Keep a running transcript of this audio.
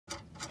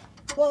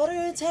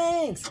Water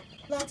tanks,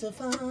 lots of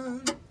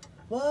fun.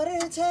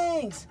 Water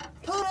tanks,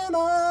 put them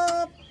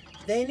up.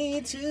 They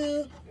need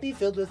to be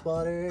filled with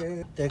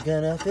water. They're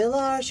gonna fill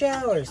our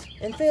showers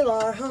and fill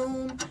our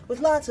home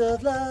with lots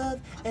of love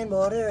and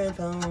water and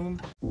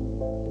foam.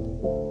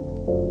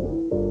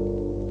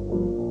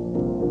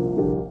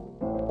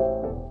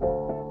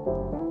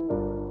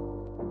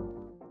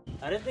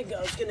 I didn't think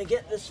I was gonna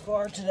get this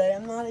far today.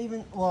 I'm not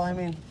even, well, I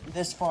mean,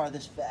 this far,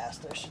 this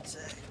fast, I should say.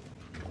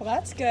 Well,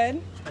 that's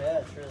good. Yeah,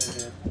 it's really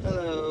good.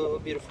 Hello,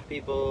 beautiful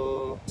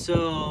people.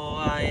 So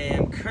I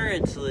am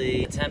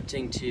currently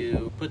attempting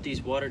to put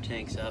these water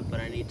tanks up,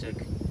 but I need to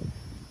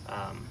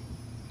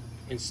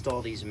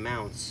install these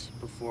mounts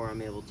before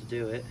I'm able to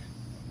do it.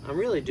 I'm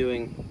really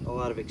doing a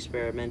lot of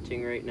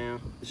experimenting right now.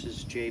 This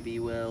is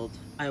WELD.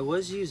 I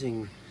was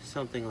using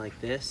something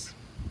like this.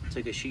 It's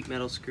like a sheet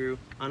metal screw.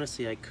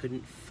 Honestly, I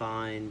couldn't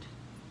find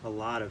a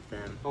lot of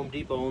them. Home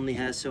Depot only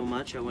has so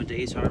much. I went to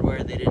Ace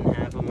Hardware, they didn't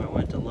have them. I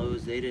went to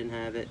Lowe's, they didn't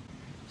have it.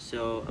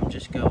 So I'm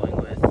just going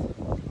with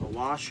a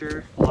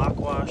washer, lock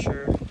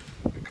washer,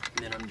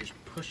 and then I'm just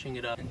pushing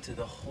it up into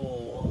the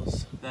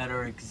holes that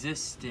are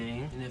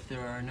existing. And if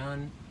there are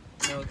no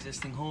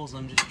existing holes,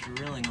 I'm just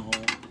drilling a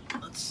hole.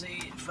 Let's see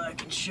if I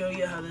can show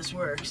you how this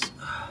works.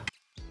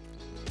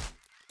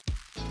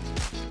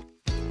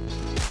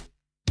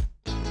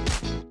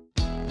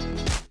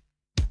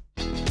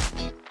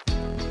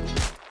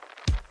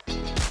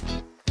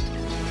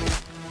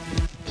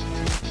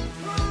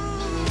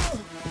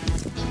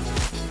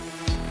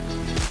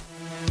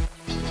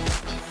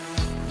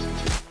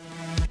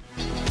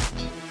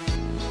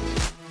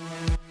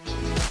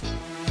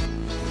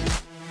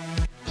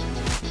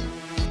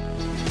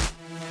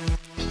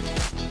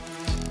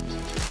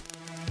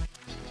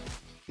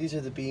 These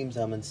are the beams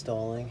I'm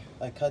installing.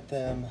 I cut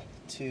them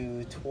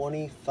to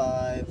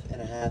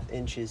 25.5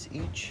 inches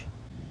each,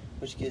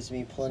 which gives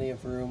me plenty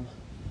of room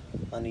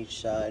on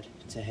each side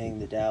to hang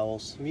the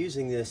dowels. I'm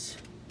using this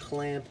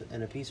clamp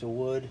and a piece of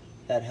wood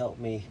that helped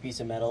me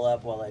piece of metal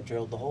up while I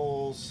drilled the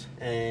holes.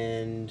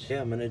 And yeah,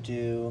 I'm gonna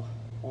do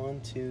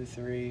 1, 2,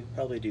 3,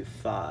 probably do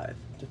 5,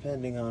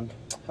 depending on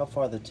how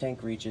far the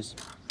tank reaches.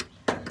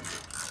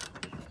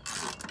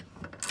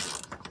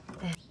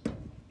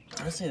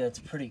 Honestly, that's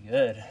pretty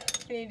good.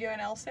 Can you do an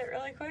L-sit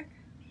really quick?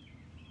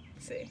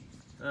 Let's see.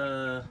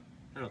 I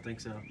don't think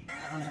so.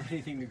 I don't have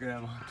anything to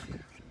grab on.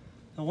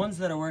 The ones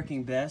that are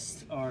working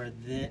best are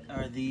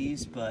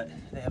these, but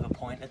they have a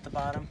point at the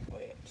bottom.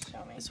 Wait, show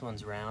me. This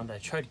one's round. I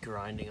tried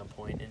grinding a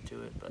point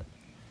into it, but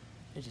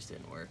it just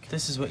didn't work.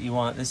 This is what you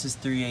want. This is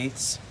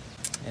 3/8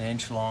 an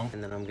inch long.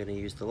 And then I'm gonna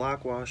use the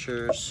lock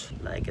washers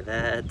like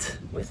that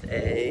with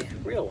a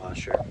real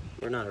washer.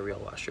 Or not a real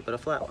washer, but a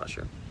flat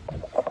washer.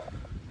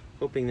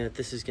 Hoping that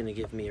this is gonna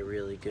give me a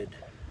really good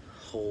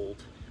hold.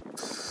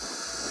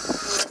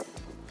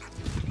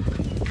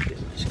 Get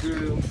my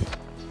screw.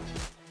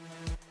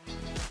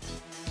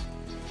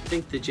 I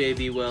think the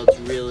WELD's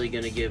really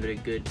gonna give it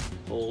a good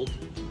hold.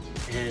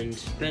 And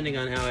depending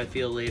on how I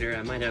feel later,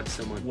 I might have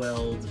someone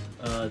weld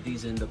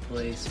these into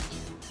place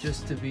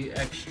just to be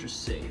extra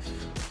safe.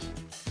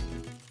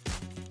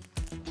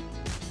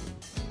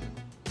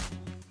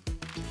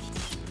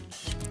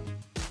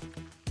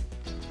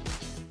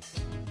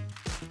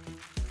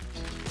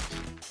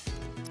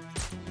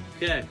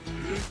 Okay.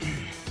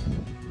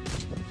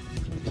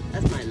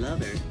 That's my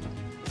lover.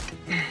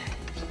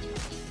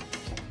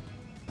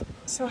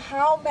 So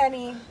how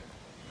many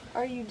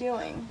are you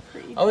doing for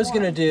each I was one?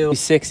 gonna do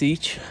 6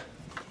 each.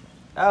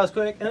 That was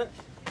quick, huh?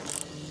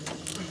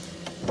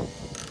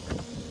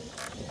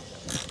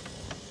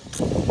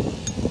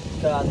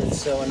 God,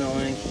 that's so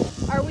annoying.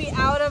 Are we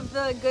out of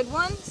the good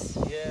ones?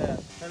 Yeah.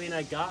 I mean,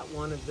 I got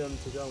one of them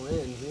to go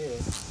in here.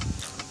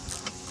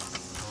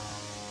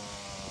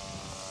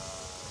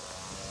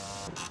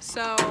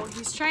 So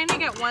he's trying to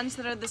get ones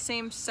that are the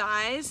same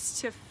size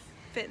to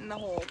fit in the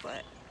hole,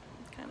 but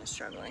I'm kind of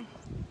struggling.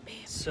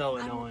 Babe, So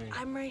annoying.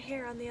 I'm right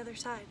here on the other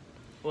side.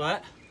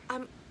 What?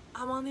 I'm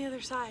on the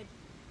other side.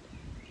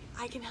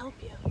 I can help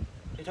you. Are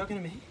you talking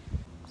to me?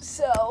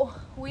 So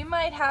we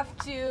might have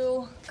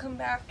to come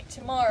back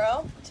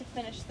tomorrow to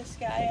finish this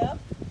guy up.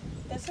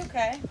 That's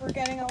okay. We're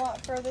getting a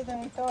lot further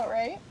than we thought,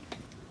 right?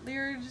 We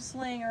were just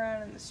laying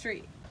around in the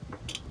street.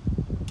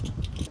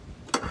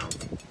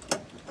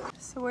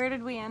 So where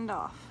did we end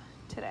off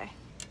today?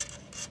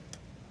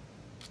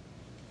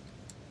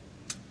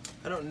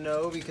 I don't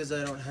know because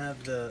I don't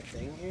have the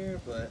thing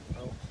here, but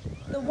oh.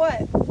 The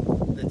what?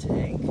 The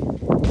tank.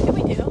 Yeah,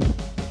 we do.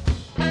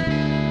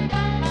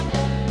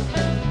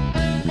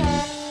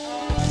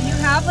 You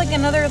have like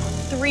another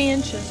 3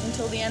 inches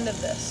until the end of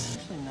this.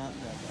 Actually not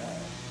that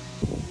bad.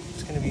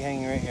 It's gonna be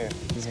hanging right here.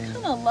 It's kind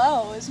of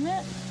low, isn't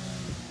it?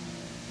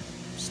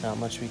 There's not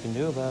much we can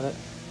do about it.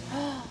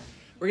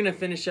 We're gonna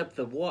finish up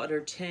the water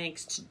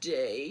tanks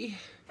today.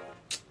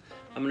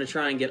 I'm gonna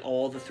try and get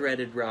all the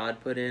threaded rod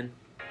put in,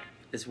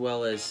 as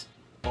well as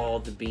all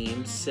the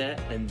beams set,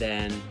 and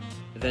then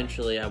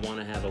eventually I want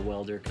to have a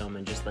welder come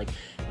and just like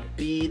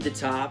bead the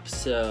top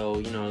so,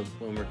 you know,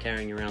 when we're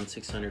carrying around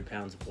 600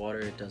 pounds of water,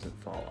 it doesn't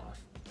fall off.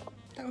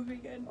 That would be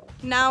good.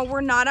 Now,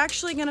 we're not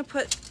actually gonna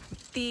put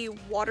the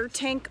water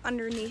tank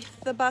underneath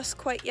the bus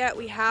quite yet.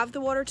 We have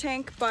the water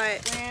tank,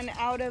 but ran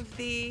out of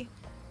the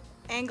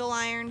angle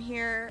iron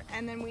here,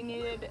 and then we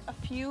needed a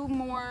few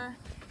more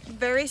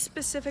very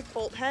specific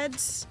bolt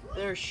heads.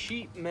 They're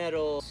sheet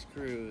metal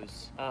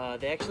screws.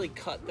 They actually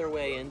cut their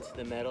way into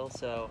the metal,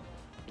 so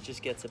it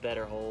just gets a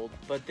better hold.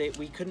 But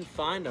we couldn't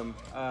find them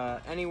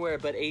anywhere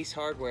but Ace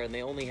Hardware, and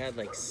they only had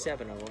like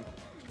 7 of them.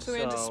 So we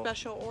had to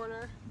special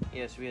order.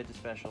 Yes, we had to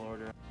special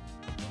order.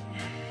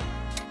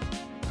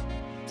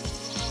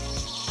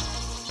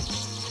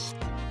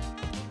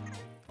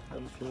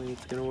 I'm feeling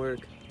it's gonna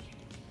work.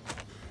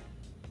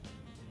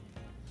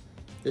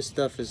 This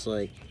stuff is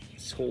like,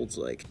 this holds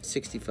like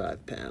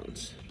 65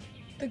 pounds.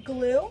 The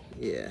glue?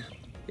 Yeah.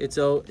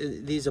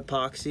 These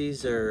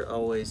epoxies are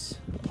always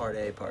part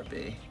A, part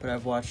B. But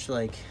I've watched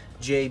like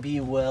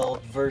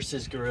WELD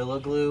versus Gorilla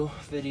Glue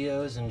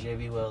videos, and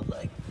WELD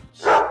like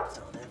shits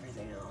on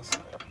everything else.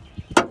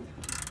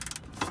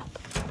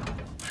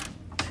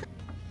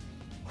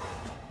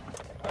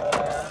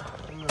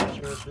 I'm not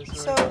sure if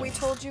this So we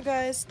told you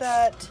guys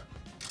that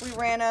we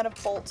ran out of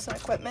bolts and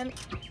equipment,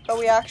 but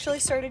we actually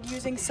started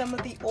using some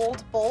of the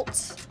old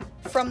bolts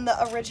from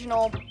the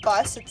original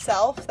bus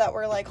itself that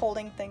were like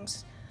holding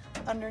things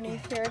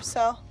underneath here.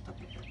 So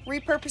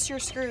repurpose your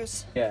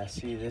screws. Yeah,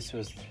 see, these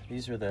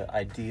were the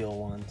ideal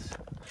ones.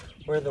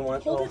 Where the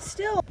ones? Hold it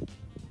still.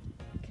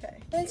 Okay.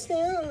 Hold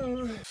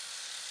still.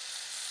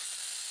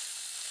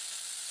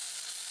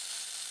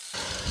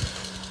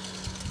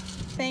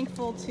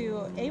 Thankful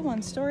to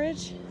A1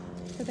 Storage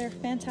for their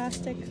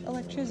fantastic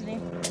electricity.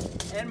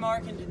 And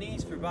Mark and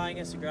Denise for buying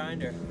us a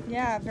grinder.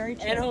 Yeah, very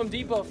true. And Home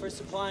Depot for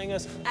supplying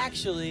us.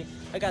 Actually,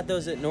 I got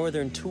those at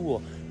Northern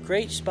Tool.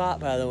 Great spot,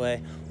 by the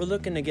way. We're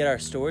looking to get our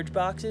storage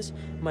boxes.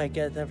 Might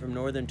get them from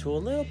Northern Tool. A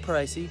little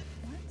pricey.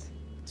 What?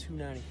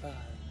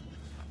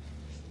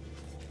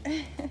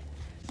 $2.95.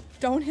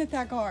 Don't hit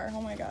that car.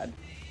 Oh my God.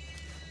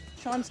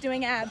 Sean's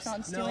doing ads.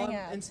 Sean's doing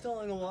ads.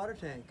 Installing a water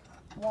tank.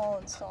 Wall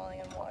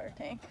installing a water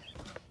tank.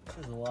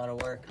 This is a lot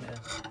of work, man.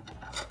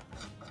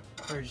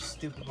 For a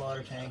stupid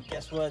water tank.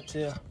 Guess what,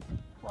 too?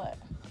 What?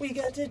 We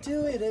got to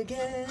do it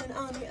again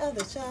on the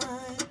other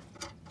side.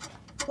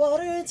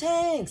 Water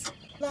tanks,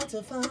 lots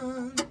of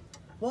fun.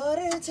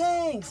 Water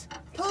tanks,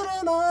 put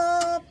them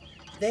up.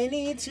 They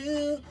need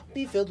to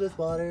be filled with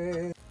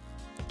water.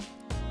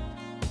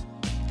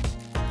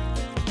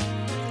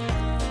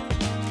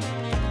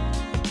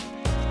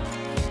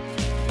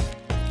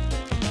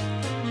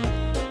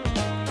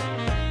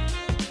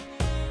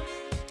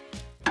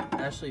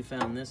 Ashley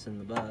found this in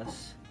the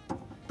bus.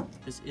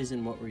 This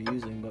isn't what we're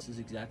using, but this is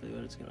exactly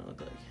what it's gonna look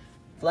like.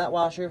 Flat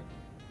washer,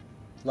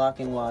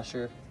 locking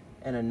washer,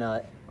 and a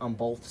nut on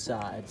both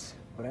sides.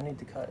 But I need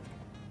to cut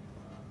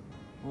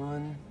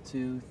 1,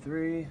 2,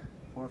 3,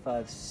 4,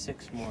 5,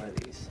 6 more of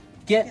these.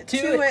 Get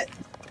to it!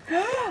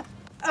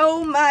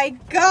 Oh my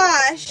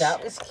gosh!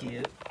 That was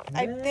cute.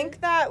 I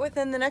think that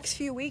within the next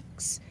few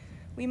weeks,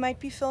 we might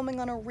be filming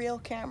on a real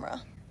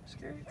camera.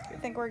 Scary. I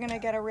think we're gonna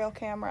get a real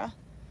camera.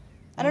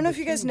 I don't know if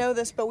you guys know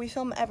this, but we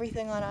film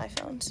everything on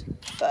iPhones.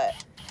 But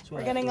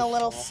we're getting a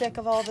little sick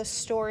of all the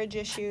storage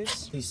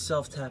issues. These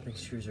self-tapping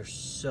screws are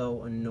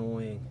so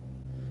annoying.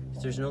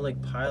 There's no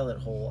like pilot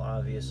hole,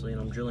 obviously,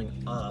 and I'm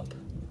drilling up.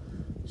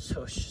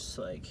 So it's just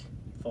like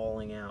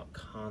falling out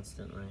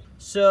constantly.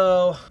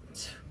 So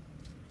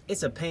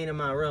it's a pain in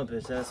my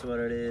rumpus, that's what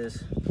it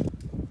is.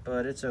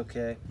 But it's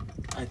okay.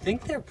 I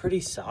think they're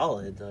pretty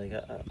solid. Like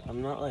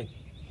I'm not like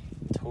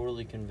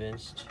totally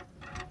convinced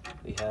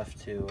we have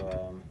to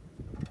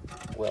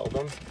weld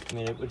them. I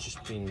mean, it would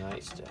just be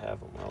nice to have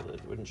them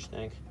welded, wouldn't you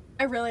think?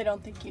 I really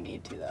don't think you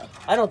need to, though.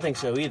 I don't think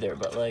so either,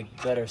 but like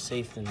better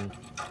safe than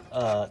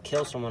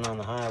kill someone on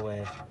the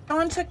highway.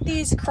 Someone took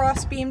these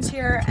cross beams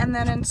here and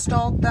then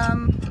installed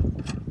them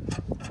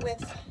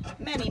with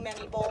many,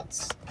 many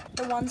bolts.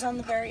 The ones on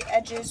the very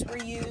edges were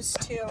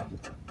used to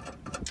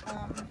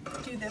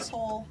do this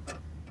whole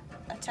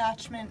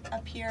attachment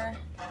up here.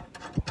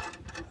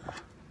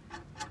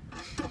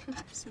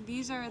 So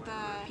these are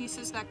the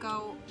pieces that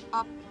go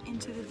up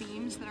into the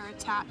beams that are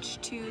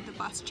attached to the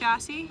bus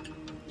chassis.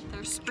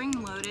 They're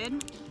spring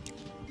loaded,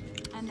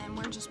 and then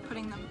we're just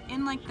putting them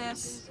in like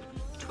this,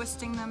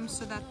 twisting them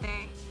so that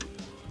they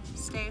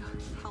stay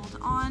held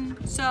on.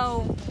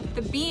 So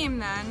the beam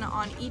then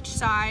on each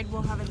side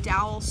will have a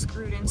dowel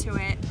screwed into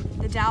it.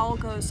 The dowel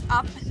goes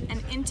up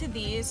and into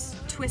these,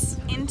 twists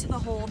into the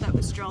hole that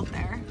was drilled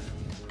there.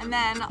 And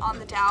then on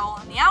the dowel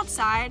on the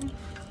outside,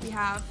 we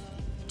have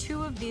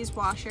 2 of these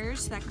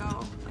washers that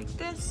go like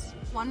this,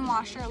 1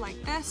 washer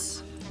like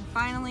this, and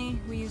finally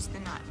we use the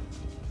nut.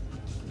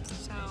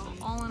 So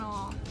all in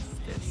all,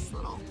 this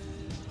little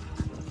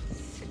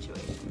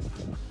situation.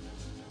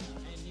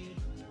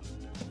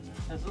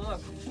 How's it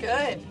look?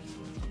 Good.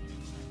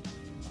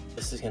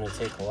 This is gonna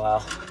take a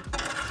while.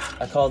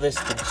 I call this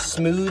the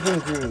smooth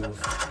and groove.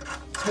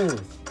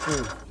 Smooth,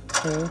 groove,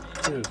 smooth,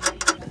 groove.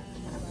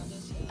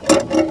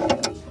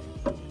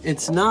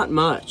 It's not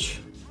much.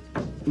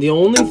 The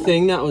only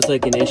thing that was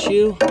like an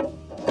issue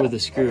were the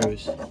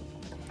screws.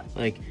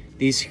 Like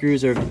these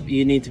screws are,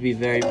 you need to be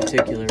very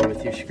particular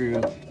with your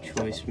screw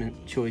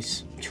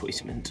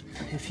choicement.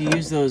 If you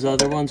use those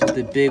other ones with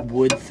the big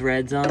wood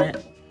threads on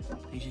it,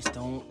 they just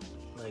don't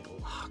like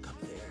lock up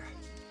there.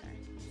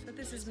 So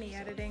this is me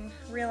editing,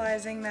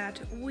 realizing that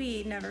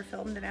we never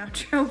filmed an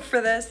outro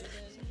for this,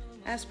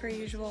 as per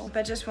usual.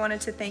 But just wanted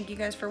to thank you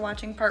guys for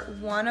watching part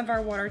 1 of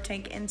our water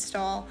tank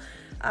install.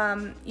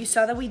 You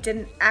saw that we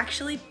didn't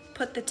actually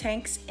put the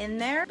tanks in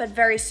there, but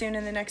very soon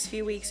in the next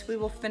few weeks we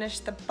will finish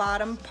the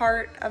bottom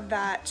part of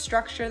that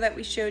structure that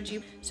we showed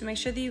you. So make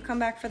sure that you come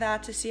back for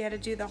that to see how to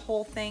do the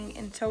whole thing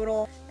in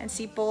total and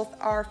see both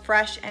our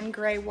fresh and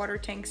gray water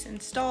tanks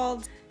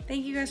installed.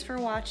 Thank you guys for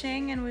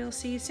watching, and we will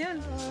see you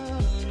soon.